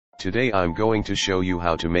Today I'm going to show you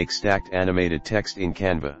how to make stacked animated text in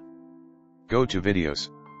Canva. Go to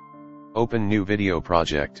Videos. Open new video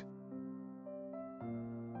project.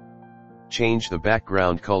 Change the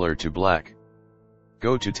background color to black.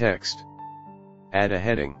 Go to Text. Add a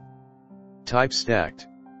heading. Type stacked.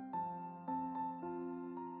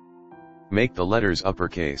 Make the letters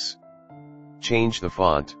uppercase. Change the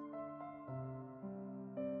font.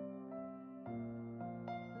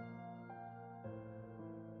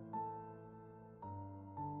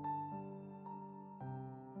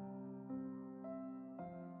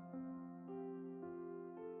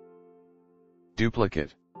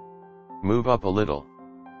 Duplicate. Move up a little.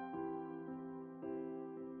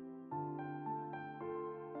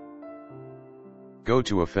 Go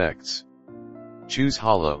to Effects. Choose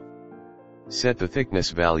Hollow. Set the thickness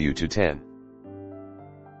value to 10.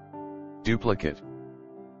 Duplicate.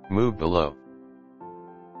 Move below.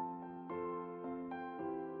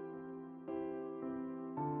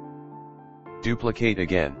 Duplicate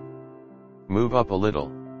again. Move up a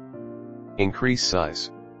little. Increase size.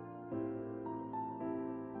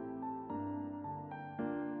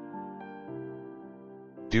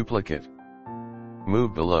 Duplicate.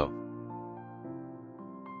 Move below.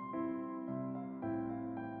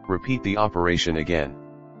 Repeat the operation again.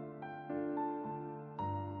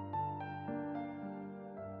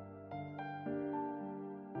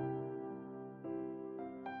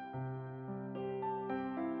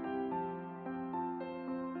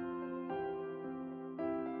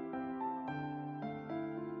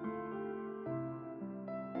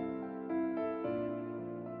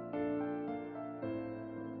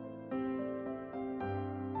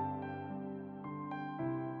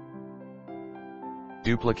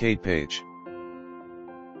 Duplicate page.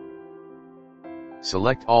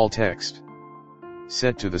 Select all text.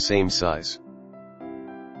 Set to the same size.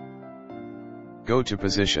 Go to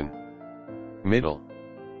Position. Middle.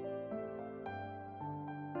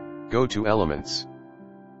 Go to Elements.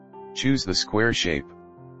 Choose the square shape.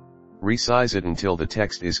 Resize it until the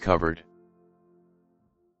text is covered.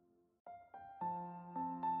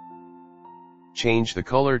 Change the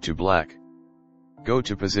color to black. Go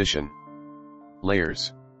to Position.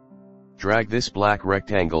 Layers. Drag this black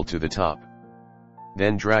rectangle to the top.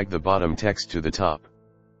 Then drag the bottom text to the top.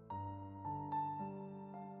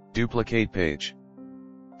 Duplicate page.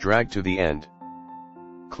 Drag to the end.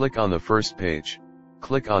 Click on the first page.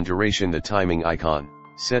 Click on Duration, the timing icon.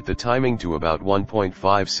 Set the timing to about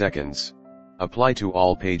 1.5 seconds. Apply to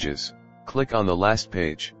all pages. Click on the last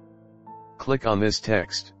page. Click on this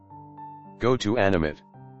text. Go to Animate.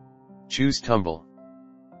 Choose Tumble.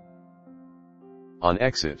 On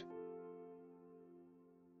Exit.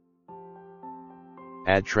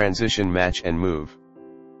 Add Transition Match and Move.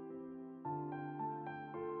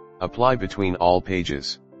 Apply between all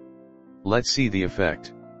pages. Let's see the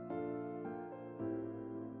effect.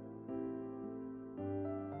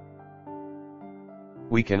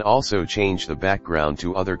 We can also change the background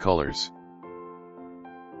to other colors.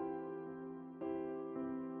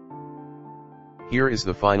 Here is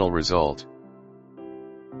the final result.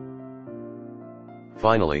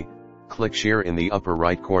 Finally, click Share in the upper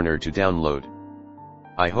right corner to download.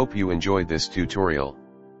 I hope you enjoyed this tutorial.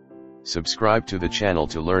 Subscribe to the channel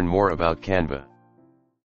to learn more about Canva.